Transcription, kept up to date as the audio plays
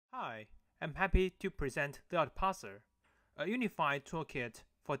Hi, I'm happy to present Layout Parser, a unified toolkit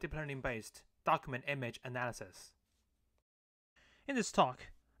for deep learning-based document image analysis. In this talk,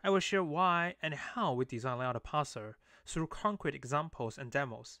 I will share why and how we design Layout Parser through concrete examples and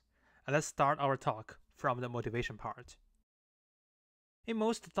demos. And let's start our talk from the motivation part. In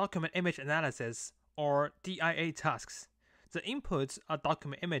most document image analysis, or DIA tasks, the inputs are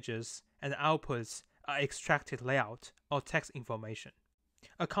document images and the outputs are extracted layout or text information.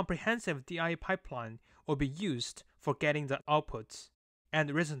 A comprehensive DIA pipeline will be used for getting the outputs,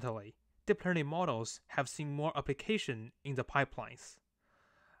 and recently, deep learning models have seen more application in the pipelines.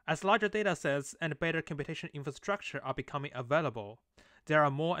 As larger datasets and better computation infrastructure are becoming available, there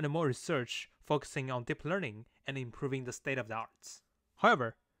are more and more research focusing on deep learning and improving the state of the art.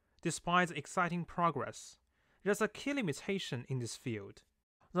 However, despite the exciting progress, there's a key limitation in this field.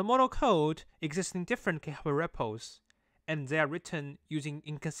 The model code exists in different GitHub repos, and they are written using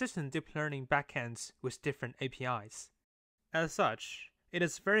inconsistent deep learning backends with different APIs. As such, it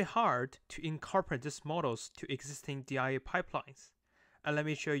is very hard to incorporate these models to existing DIA pipelines. And let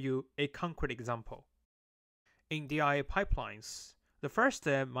me show you a concrete example. In DIA pipelines, the first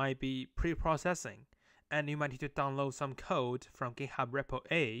step might be pre-processing, and you might need to download some code from GitHub repo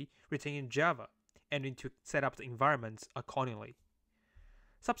A written in Java, and need to set up the environments accordingly.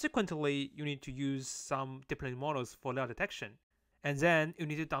 Subsequently, you need to use some deep learning models for layout detection, and then you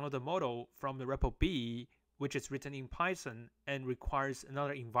need to download the model from the repo B, which is written in Python and requires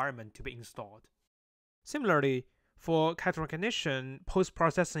another environment to be installed. Similarly, for character recognition,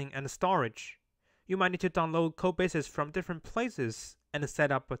 post-processing, and storage, you might need to download code bases from different places and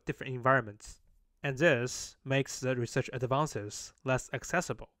set up different environments. And this makes the research advances less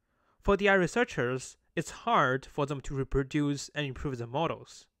accessible. For DI researchers, it's hard for them to reproduce and improve the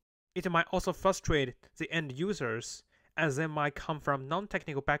models. It might also frustrate the end users, as they might come from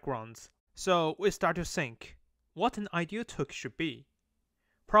non-technical backgrounds. So we start to think what an ideal tool should be.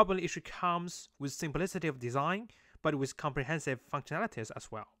 Probably it should come with simplicity of design, but with comprehensive functionalities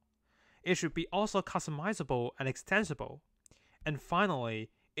as well. It should be also customizable and extensible. And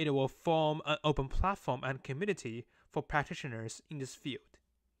finally, it will form an open platform and community for practitioners in this field.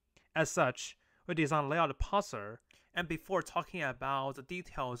 As such, we design Layout Parser, and before talking about the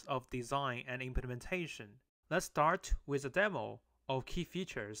details of design and implementation, let's start with a demo of key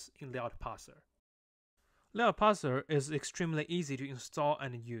features in Layout Parser. Layout Parser is extremely easy to install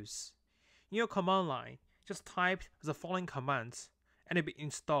and use. In your command line, just type the following commands, and it'll be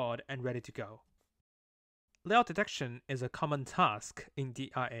installed and ready to go. Layout detection is a common task in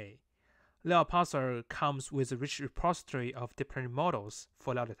DIA. Layout Parser comes with a rich repository of deep learning models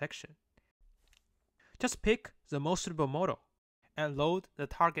for layout detection. Just pick the most suitable model and load the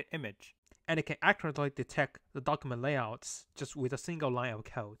target image, and it can accurately detect the document layouts just with a single line of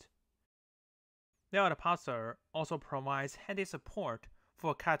code. Layout Parser also provides handy support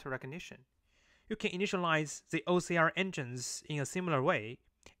for character recognition. You can initialize the OCR engines in a similar way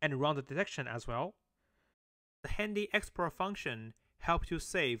and run the detection as well. The handy export function helps you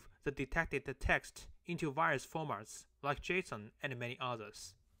save the detected text into various formats like JSON and many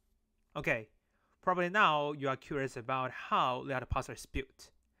others. Okay, probably now you are curious about how Layout Parser is built,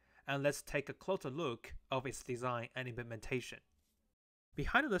 and let's take a closer look of its design and implementation.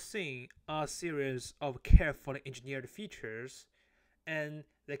 Behind the scene are a series of carefully engineered features, and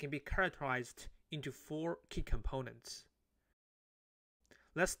they can be characterized into 4 key components.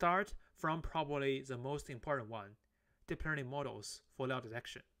 Let's start from probably the most important one, deep learning models for layout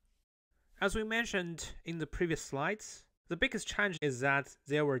detection. As we mentioned in the previous slides, the biggest challenge is that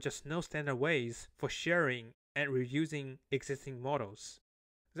there were just no standard ways for sharing and reusing existing models.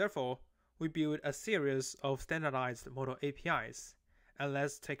 Therefore, we built a series of standardized model APIs, and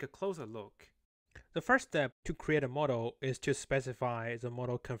let's take a closer look. The first step to create a model is to specify the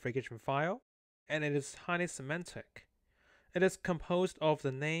model configuration file, and it is highly semantic. It is composed of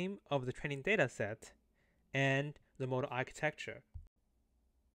the name of the training dataset and the model architecture.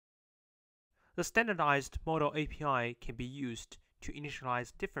 The standardized model API can be used to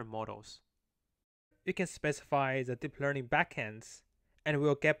initialize different models. You can specify the deep learning backends, and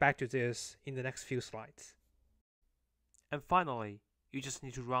we'll get back to this in the next few slides. And finally, you just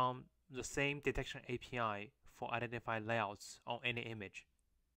need to run the same detection API for identifying layouts on any image.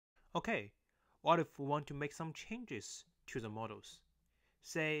 Okay, what if we want to make some changes to the models?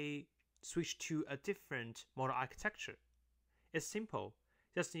 Say, switch to a different model architecture. It's simple,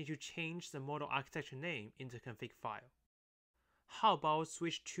 just need to change the model architecture name in the config file. How about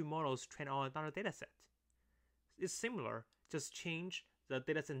switch 2 models trained on another dataset? It's similar, just change the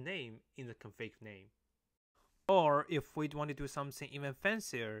dataset name in the config name. Or if we want to do something even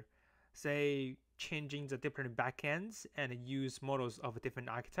fancier, say changing the different backends and use models of a different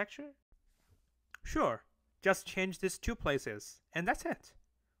architecture, sure, just change these two places and that's it.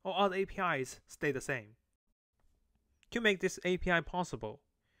 All other APIs stay the same. To make this API possible,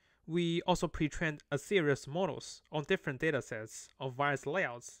 we also pre-trained a series of models on different datasets of various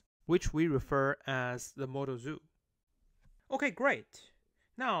layouts, which we refer as the model zoo. Okay, great.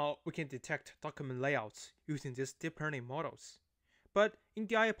 Now we can detect document layouts using these deep learning models. But in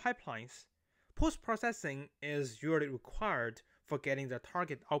DI pipelines, post-processing is usually required for getting the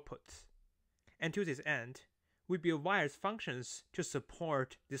target outputs. And to this end, we build various functions to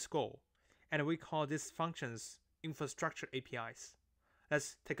support this goal, and we call these functions infrastructure APIs.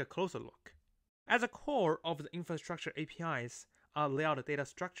 Let's take a closer look. At the core of the infrastructure APIs are layout data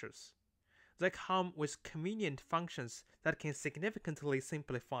structures. They come with convenient functions that can significantly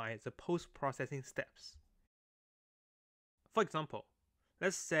simplify the post-processing steps. For example,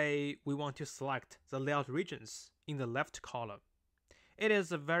 let's say we want to select the layout regions in the left column. It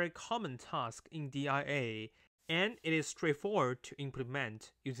is a very common task in DIA, and it is straightforward to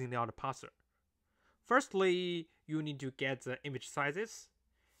implement using layout parser. Firstly, you need to get the image sizes,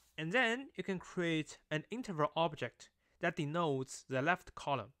 and then you can create an interval object that denotes the left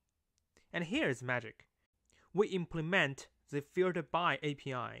column. And here is magic. We implement the filter by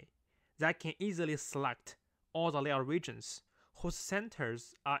API that can easily select all the layout regions whose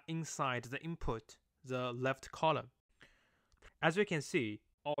centers are inside the input, the left column. As you can see,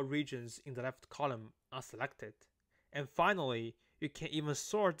 all regions in the left column are selected. And finally, you can even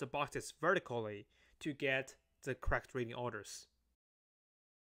sort the boxes vertically to get the correct reading orders.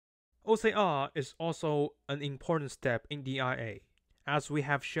 OCR is also an important step in DIA. As we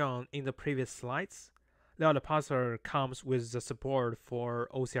have shown in the previous slides, layout parser comes with the support for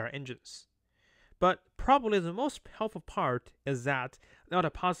OCR engines. But probably the most helpful part is that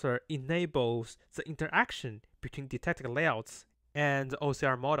layout parser enables the interaction between detected layouts and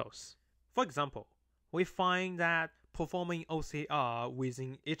OCR models. For example, we find that performing OCR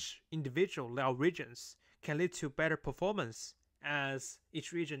within each individual layout regions can lead to better performance, as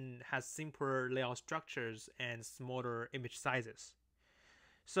each region has simpler layout structures and smaller image sizes.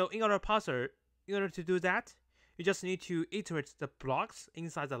 So in layout parser, in order to do that, you just need to iterate the blocks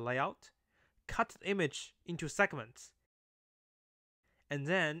inside the layout, cut the image into segments, and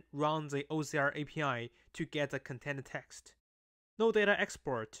then run the OCR API to get the content text. No data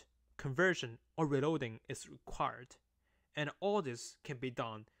export, conversion, or reloading is required, and all this can be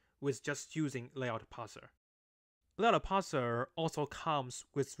done with just using layout parser. Layout parser also comes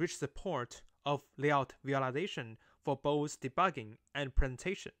with rich support of layout visualization for both debugging and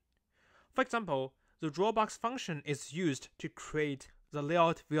presentation. For example, the drawbox function is used to create the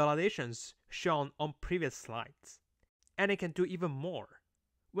layout visualizations shown on previous slides. And it can do even more.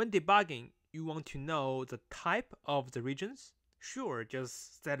 When debugging, you want to know the type of the regions? Sure,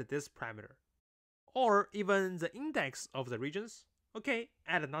 just set this parameter. Or even the index of the regions? Okay,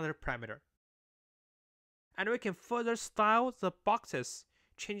 add another parameter. And we can further style the boxes,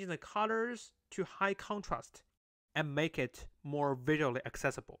 changing the colors to high contrast and make it more visually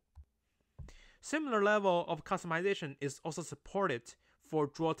accessible. Similar level of customization is also supported for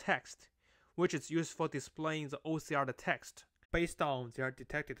draw text, which is used for displaying the OCR text based on their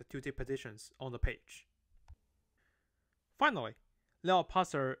detected 2D positions on the page. Finally, layout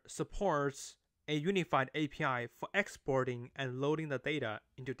parser supports a unified API for exporting and loading the data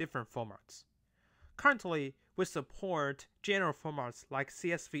into different formats. Currently, we support general formats like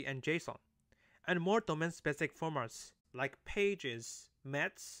CSV and JSON, and more domain-specific formats like pages,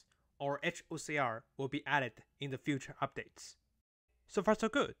 METs, or HOCR will be added in the future updates. So far so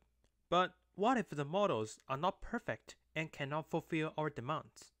good, but what if the models are not perfect and cannot fulfill our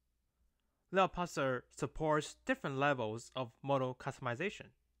demands? Layout parser supports different levels of model customization.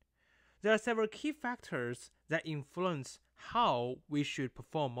 There are several key factors that influence how we should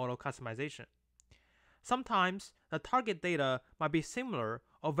perform model customization. Sometimes the target data might be similar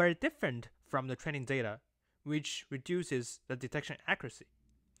or very different from the training data, which reduces the detection accuracy.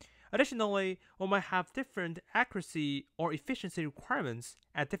 Additionally, we might have different accuracy or efficiency requirements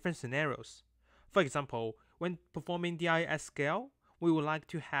at different scenarios. For example, when performing DI at scale, we would like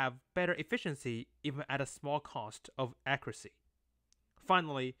to have better efficiency even at a small cost of accuracy.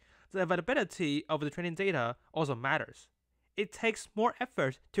 Finally, the availability of the training data also matters. It takes more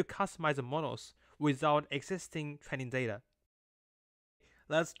effort to customize the models without existing training data.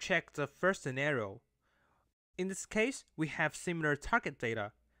 Let's check the first scenario. In this case, we have similar target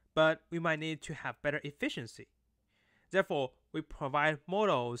data, but we might need to have better efficiency. Therefore, we provide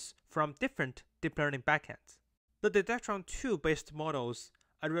models from different deep learning backends. The detection tool-based models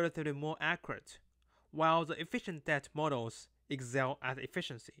are relatively more accurate, while the efficient depth models excel at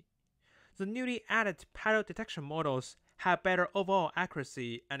efficiency. The newly added pattern detection models have better overall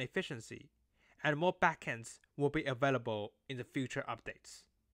accuracy and efficiency, and more backends will be available in the future updates.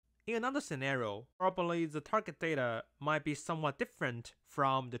 In another scenario, probably the target data might be somewhat different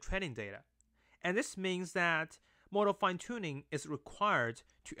from the training data, and this means that model fine-tuning is required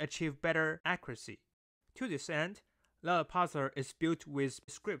to achieve better accuracy. To this end, Layout Parser is built with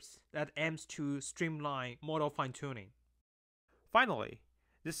scripts that aims to streamline model fine-tuning. Finally,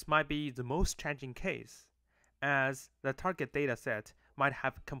 this might be the most challenging case, as the target dataset might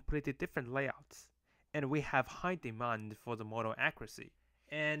have completely different layouts, and we have high demand for the model accuracy.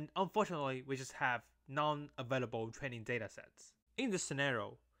 And unfortunately, we just have non-available training datasets. In this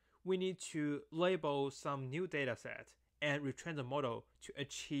scenario, we need to label some new dataset and retrain the model to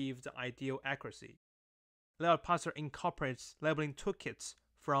achieve the ideal accuracy. Layout Parser incorporates labeling toolkits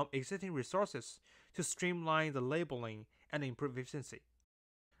from existing resources to streamline the labeling and improve efficiency.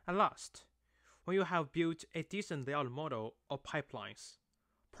 And last, when you have built a decent layout model or pipelines,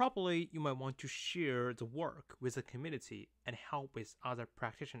 probably you might want to share the work with the community and help with other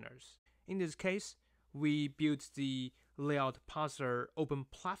practitioners. In this case, we built the Layout Parser open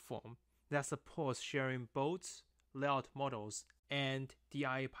platform that supports sharing both layout models and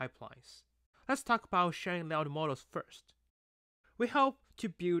DI pipelines. Let's talk about sharing layout models first. We hope to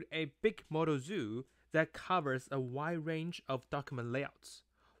build a big model zoo that covers a wide range of document layouts,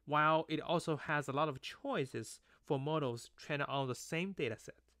 while it also has a lot of choices for models trained on the same dataset.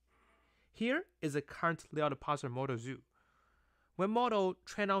 Here is a current Layout Parser model zoo. When models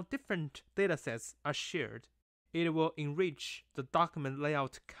trained on different datasets are shared, it will enrich the document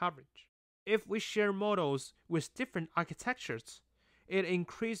layout coverage. If we share models with different architectures, it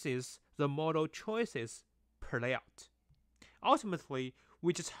increases the model choices per layout. Ultimately,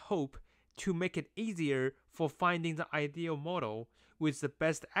 we just hope to make it easier for finding the ideal model with the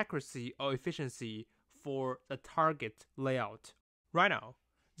best accuracy or efficiency for the target layout. Right now,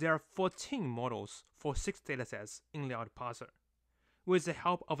 there are 14 models for 6 datasets in Layout Parser. With the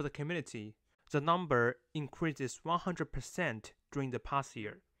help of the community, the number increases 100% during the past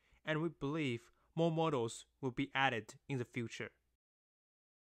year, and we believe more models will be added in the future.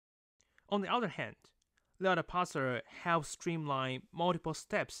 On the other hand, Layout Parser helps streamline multiple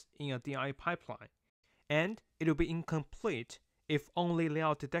steps in a DI pipeline, and it will be incomplete if only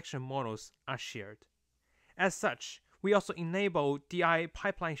layout detection models are shared. As such, we also enable DI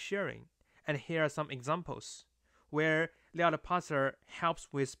pipeline sharing, and here are some examples, where Layout Parser helps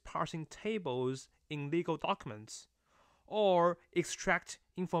with parsing tables in legal documents, or extract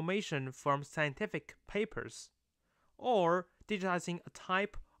information from scientific papers, or digitizing a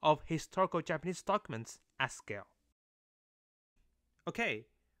type of historical Japanese documents at scale. Okay,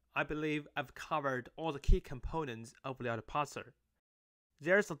 I believe I've covered all the key components of Layout Parser.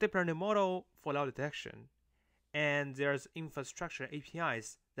 There's a deep learning model for layout detection, and there's infrastructure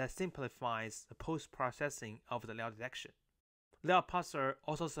APIs that simplifies the post-processing of the layout detection. Layout Parser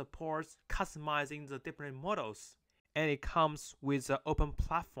also supports customizing the deep learning models, and it comes with an open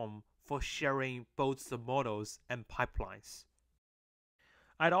platform for sharing both the models and pipelines.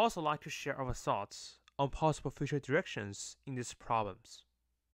 I'd also like to share our thoughts on possible future directions in these problems.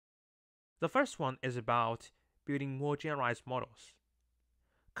 The first one is about building more generalized models.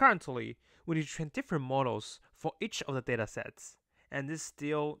 Currently, we need to train different models for each of the datasets, and this is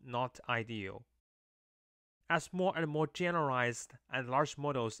still not ideal. As more and more generalized and large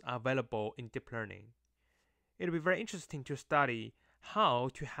models are available in deep learning, it will be very interesting to study how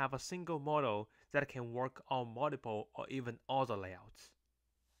to have a single model that can work on multiple or even all the layouts.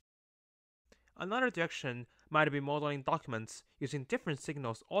 Another direction might be modeling documents using different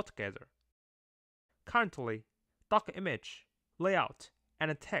signals altogether. Currently, doc image, layout,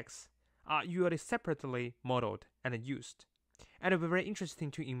 and text are usually separately modeled and used, and it will be very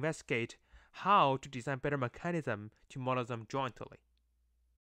interesting to investigate how to design better mechanism to model them jointly.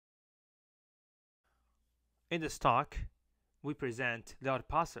 In this talk, we present Layout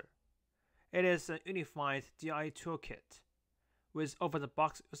Parser. It is a unified DI toolkit with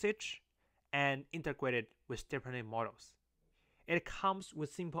over-the-box usage and integrated with deep learning models. It comes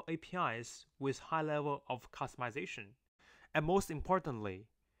with simple APIs with high level of customization, and most importantly,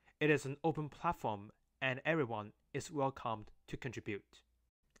 it is an open platform and everyone is welcomed to contribute.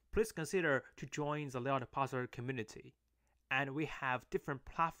 Please consider to join the Layout Parser community, and we have different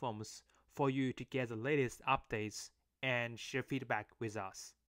platforms for you to get the latest updates and share feedback with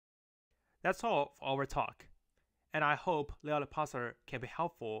us. That's all for our talk, and I hope Layout Parser can be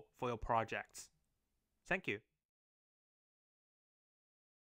helpful for your projects. Thank you.